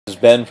This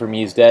is Ben from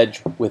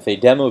Easededge with a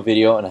demo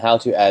video on how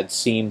to add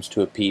seams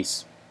to a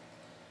piece.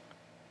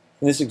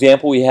 In this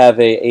example we have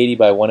a 80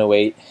 by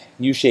 108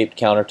 U-shaped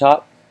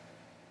countertop.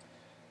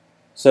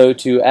 So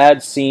to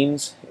add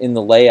seams in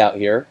the layout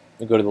here,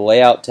 we'll go to the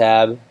Layout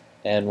tab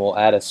and we'll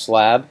add a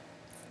slab.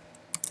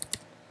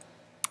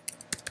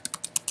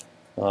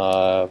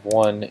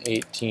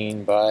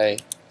 118 by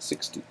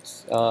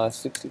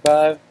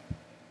 65.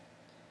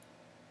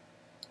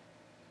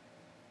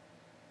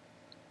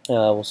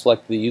 We'll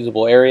select the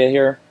usable area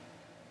here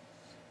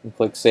and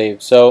click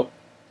Save. So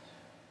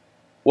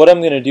what I'm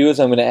going to do is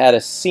I'm going to add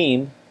a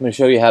seam. I'm going to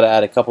show you how to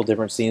add a couple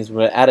different seams. I'm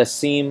going to add a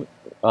seam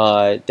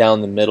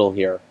down the middle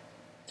here.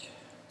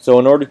 So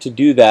in order to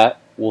do that,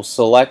 we'll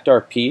select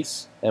our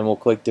piece and we'll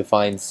click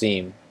Define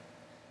Seam.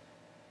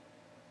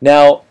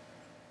 Now,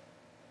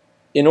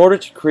 in order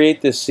to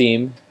create this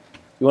seam,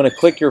 you want to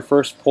click your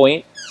first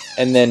point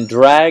and then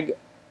drag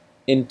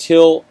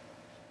until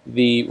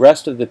the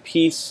rest of the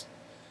piece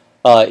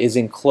is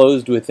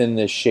enclosed within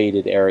this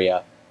shaded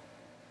area.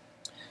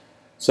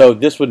 So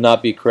this would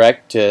not be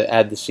correct to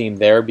add the seam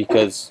there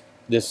because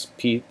this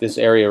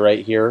area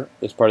right here,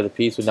 this part of the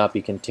piece, would not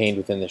be contained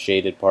within the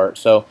shaded part.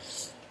 So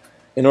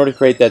in order to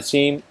create that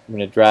seam, I'm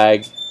going to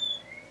drag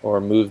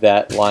or move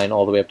that line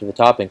all the way up to the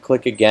top and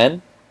click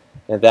again.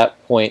 And at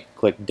that point,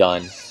 click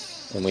Done.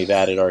 And we've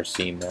added our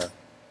seam there.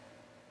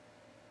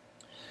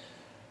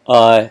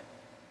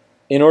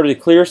 In order to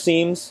clear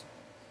seams,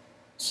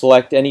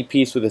 select any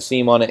piece with a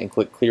seam on it and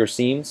click Clear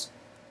Seams,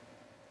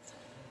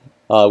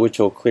 which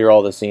will clear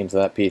all the seams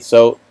of that piece.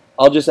 So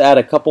I'll just add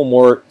a couple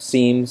more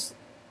seams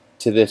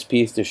to this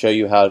piece to show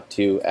you how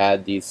to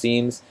add these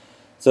seams.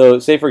 So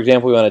say for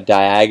example we want a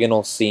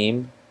diagonal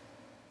seam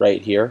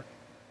right here.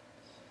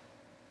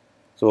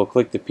 So we'll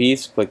click the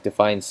piece, click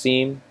Define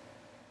Seam,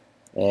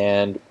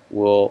 and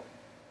we'll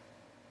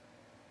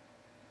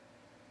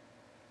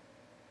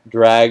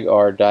drag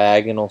our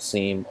diagonal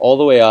seam all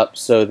the way up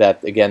so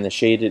that, again, the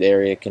shaded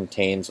area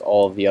contains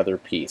all of the other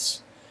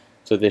piece.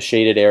 So this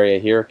shaded area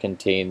here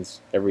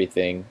contains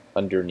everything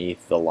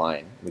underneath the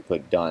line. We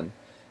click Done,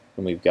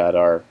 and we've got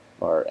our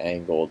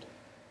angled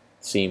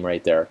seam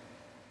right there.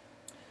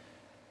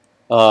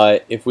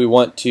 If we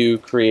want to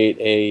create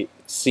a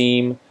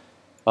seam,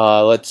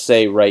 let's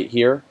say right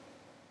here,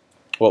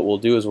 what we'll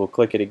do is we'll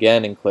click it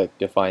again and click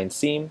Define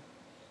Seam.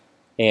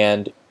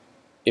 And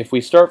if we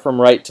start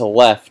from right to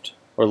left,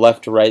 or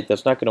left to right,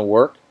 that's not going to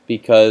work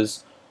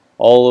because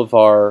all of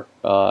our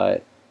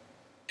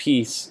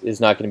piece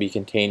is not going to be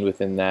contained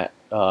within that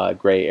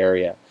gray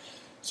area.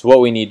 So what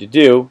we need to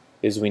do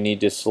is we need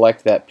to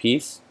select that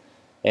piece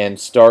and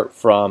start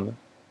from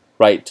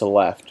right to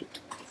left,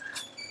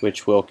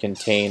 which will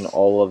contain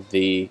all of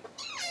the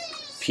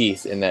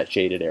piece in that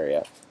shaded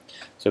area.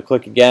 So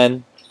click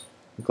again,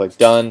 and click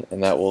Done,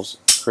 and that will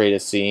create a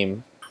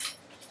seam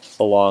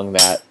along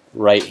that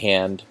right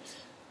hand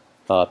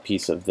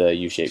piece of the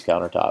U-shaped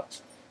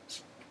countertop.